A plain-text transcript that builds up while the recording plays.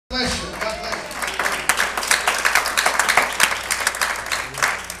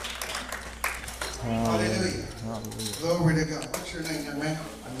your name, young man?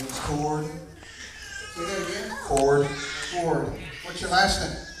 My name's Ford. Say that again? Ford. Ford. What's your last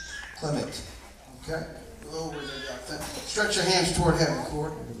name? Clement. Okay. Glory to God. Stretch your hands toward heaven,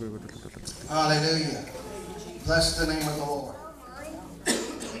 Ford. Hallelujah. Bless the name of the Lord.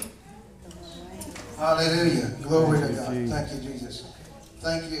 Hallelujah. Glory to God. Thank you, Jesus.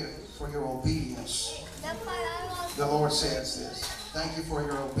 Thank you for your obedience. The Lord says this. Thank you for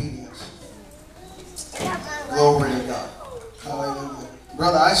your obedience. Glory to God. Hallelujah.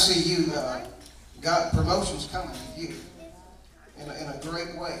 Brother, I see you, got promotions coming to you in a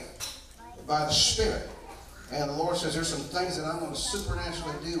great way by the Spirit. And the Lord says there's some things that I'm going to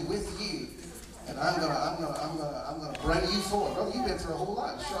supernaturally do with you. And I'm gonna bring you forward. Brother, you've been through a whole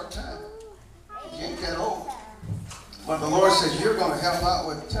lot in a short time. You ain't that old. But the Lord says you're going to help out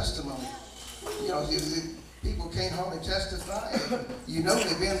with testimony. You know, people can't hardly testify. You know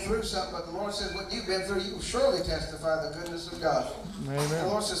they've been through something, but the Lord says what you've been through, you will surely testify the goodness of God. Amen. The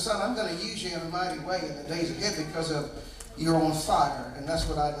Lord says, son, I'm going to use you in a mighty way in the days ahead because of you're on fire, and that's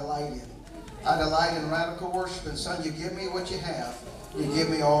what I delight in. I delight in radical worship, and son, you give me what you have. You give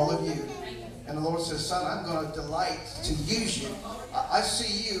me all of you. And the Lord says, son, I'm going to delight to use you. I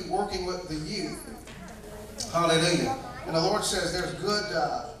see you working with the youth. Hallelujah. And the Lord says there's good,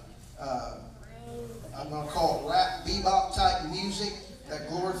 I'm going to call it rap, bebop type music that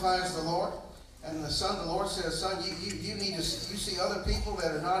glorifies the Lord. And the Lord says, son, you need to, you see other people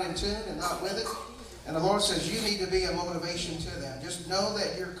that are not in tune and not with it. And the Lord says you need to be a motivation to them. Just know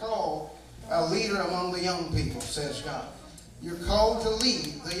that you're called a leader among the young people, says God. You're called to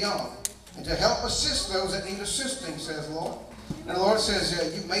lead the young and to help assist those that need assisting, says the Lord. And the Lord says,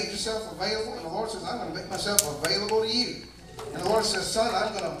 you've made yourself available. And the Lord says, I'm going to make myself available to you. And the Lord says, son,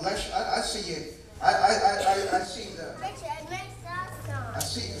 I'm going to bless you. I see you. I see the. I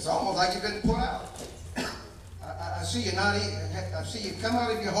see. It's almost like you've been put out. I see you not. I see you come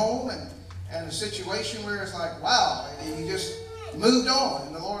out of your home and a situation where it's like, wow, you just moved on.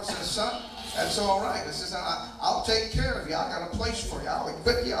 And the Lord says, son, that's all right. It says, I'll take care of you. I got a place for you. I'll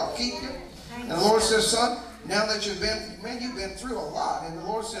equip you. I'll keep you. And the Lord says, son, now that you've been through a lot. And the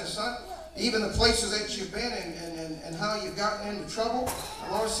Lord says, son, even the places that you've been and how you've gotten into trouble,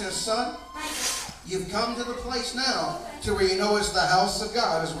 the Lord says, son, you've come to the place now to where you know it's the house of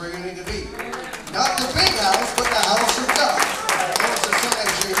God is where you need to be. Not the big house, but the house of God. The Lord says, son,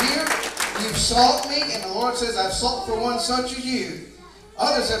 as you're here, you've sought me, and the Lord says, I've sought for one such as you.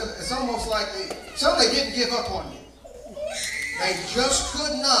 Others, it's almost like some they didn't give up on you. They just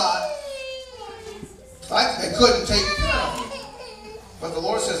could not, like they couldn't take care of you. But the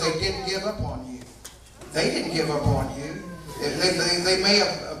Lord says they didn't give up on you. They didn't give up on you. They may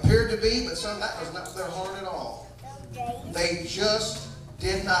have appeared to be, but some that was not their heart at all. They just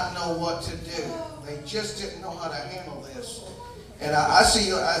did not know what to do. They just didn't know how to handle this. And I see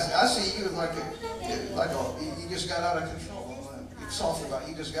you like you just got out of control. It's soft about it.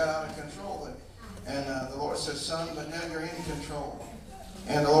 You just got out of control. And the Lord says, son, but now you're in control.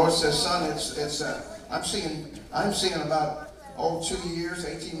 And the Lord says, son, I'm seeing about 2 years,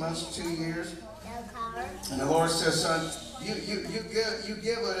 18 months, 2 years. And the Lord says, son, you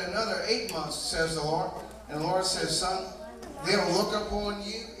give it another 8 months, says the Lord. And the Lord says, son, they'll look upon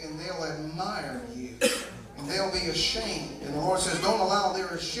you and they'll admire you. And they'll be ashamed. And the Lord says, don't allow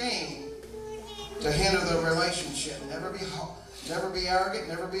their shame to hinder the relationship. Never be arrogant,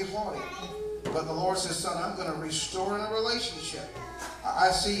 never be haughty. But the Lord says, son, I'm going to restore in a relationship. I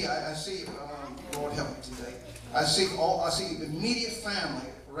see, Lord help me today. I see immediate family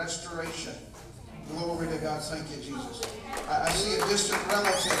restoration. Glory to God. Thank you, Jesus. I see a distant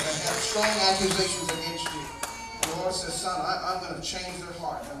relative that has strong accusations against you. And the Lord says, son, I'm going to change their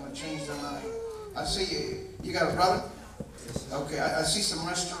heart. I'm going to change their mind. I see you got a brother? Okay, I see some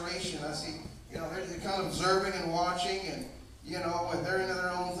restoration. I see, they're kind of observing and watching, and, when they're into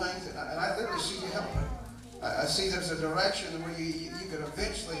their own things. And I literally see you helping. I see there's a direction where you could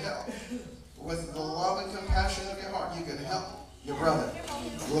eventually help. With the love and compassion of your heart, you can help your brother.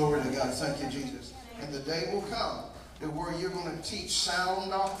 Glory to God. Thank you, Jesus. And the day will come to where you're going to teach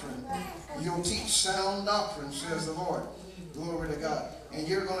sound doctrine. You'll teach sound doctrine, says the Lord. Glory to God. And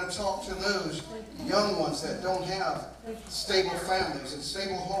you're going to talk to those young ones that don't have stable families and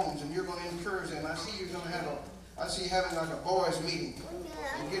stable homes, and you're going to encourage them. I see you're going to I see you having like a boys' meeting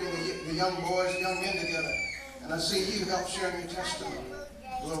and getting the young boys, young men together. And I see you help sharing your testimony.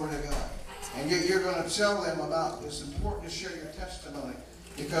 Glory to God. And you're going to tell them about it's important to share your testimony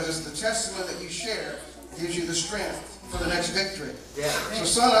because it's the testimony that you share gives you the strength for the next victory. Yeah. So,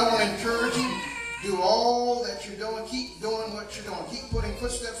 son, I want to encourage you. Do all that you're doing. Keep doing what you're doing. Keep putting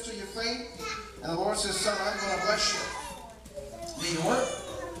footsteps to your faith. And the Lord says, son, I'm going to bless you. Need to work?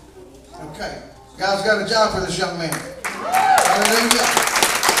 Okay. God's got a job for this young man. Hallelujah.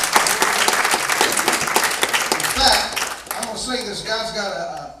 In fact, I'm going to say this. God's got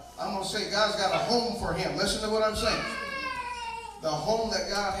a home for him. Listen to what I'm saying. The home that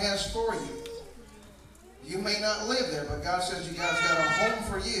God has for you. You may not live there, but God says you guys got a home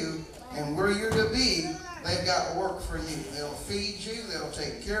for you, and where you're to be, they've got work for you. They'll feed you. They'll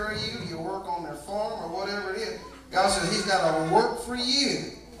take care of you. You'll work on their farm or whatever it is. God says he's got a work for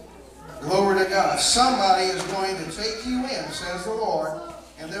you. Glory to God. Somebody is going to take you in, says the Lord,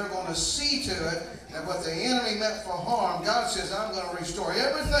 and they're going to see to it that what the enemy meant for harm, God says, I'm going to restore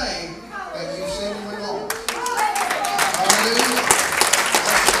everything that you've seen in the Lord. Hallelujah.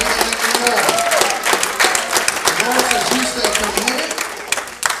 That's the Lord. The Lord says you stay committed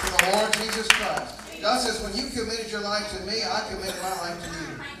to the Lord Jesus Christ. God says when you committed your life to me, I committed my life to you.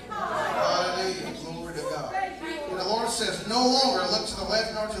 Hallelujah. Glory to God. And the Lord says no longer look to the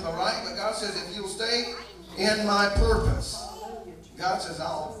left nor to the right, but God says if you'll stay in my purpose, God says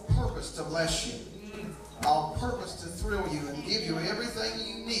I'll purpose to bless you. I'll purpose to thrill you and give you everything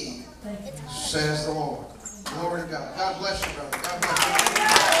you need, says the Lord. Glory to God. God bless you, brother. God bless you.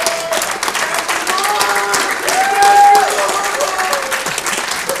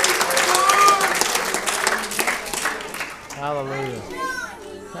 Hallelujah.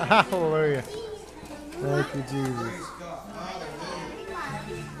 Hallelujah. Thank you, Jesus.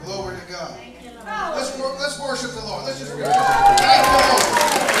 Hallelujah. Glory to God. Let's worship the Lord. Let's just worship. Thank you, Lord.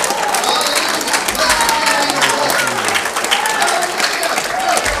 Hallelujah. Bless the Lord.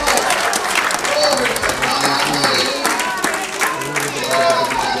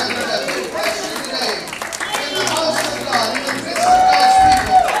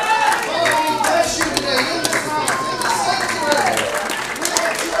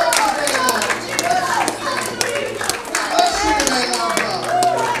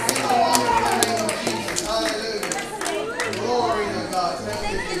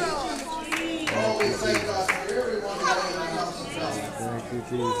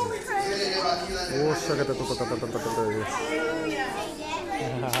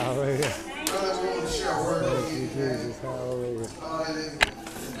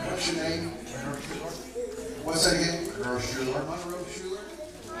 What's your name? What's that again? Monroe Schuler.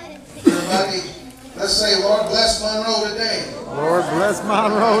 Everybody, let's say, Lord bless Monroe today. Lord bless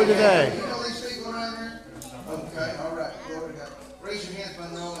Monroe today. You know these people around here? Okay, all right. Glory to God. Raise your hands,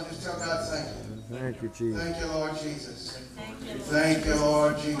 Monroe, and just tell God thank you. Thank you, Jesus. Thank you, Lord Jesus. Thank you,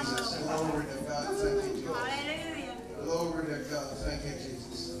 Lord Jesus. Glory to God. Thank you, Jesus. Glory to God. Thank you,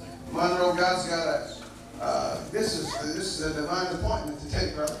 Jesus. Monroe, God's got a, this is a divine appointment to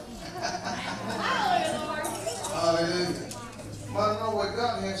take, brother. Hallelujah. Monroe, what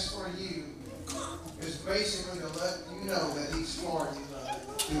God has for you is basically to let you know that he's for you.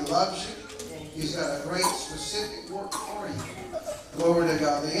 He loves you. He's got a great specific work for you. Glory to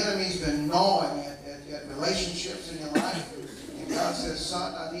God. The enemy's been gnawing at relationships in your life. And God says,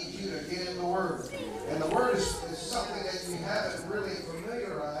 son, I need you to get in the Word. And the Word is something that you haven't really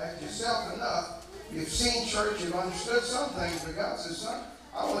familiarized yourself enough. You've seen church, you've understood some things, but God says, son,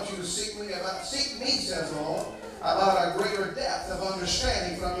 I want you to seek me, says the Lord, about a greater depth of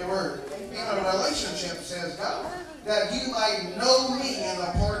understanding from your Word. In a relationship, says God, that you might know me in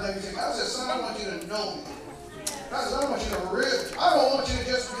the pardon of your sin. God says, son, I want you to know me. God says, I want you to really, I don't want you to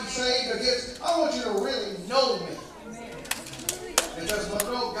just be saved against, I want you to really know me. Because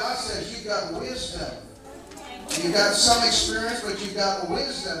Monroe, God says you've got wisdom. You've got some experience, but you've got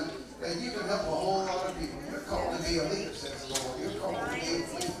wisdom that you can help a whole lot of people. You're called to be a leader, says the Lord. You're called to be a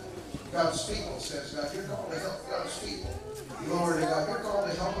leader. God's people, says God. You're called to help God's people. Glory to God. You're called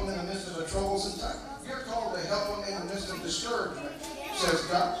to help them in the midst of the troubles and times. You're called to help them in the midst of discouragement, says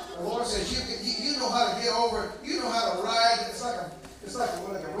God. The Lord says you know how to get over, you know how to ride. It's like a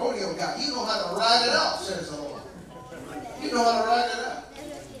rodeo guy. You know how to ride it out, says the Lord. You know how to ride it out.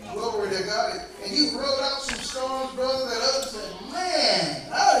 Glory to God. And you rode out some storms, brother, that others said, man,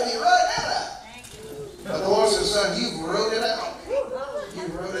 how did you ride that out? But the Lord says, son, you rode it out. You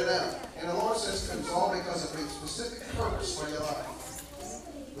wrote it out. And the Lord says it's all because of a specific purpose for your life.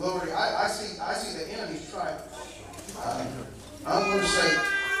 Glory. I see the enemy's tried. I'm going to say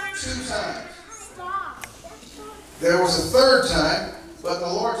 2 times. There was a 3rd time, but the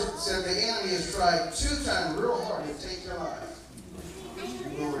Lord said the enemy has tried 2 times real hard to take your life.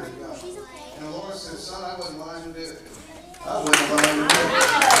 Glory to God. And the Lord said, son, I wouldn't mind to do it. I wouldn't mind to do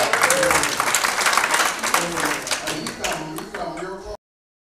it.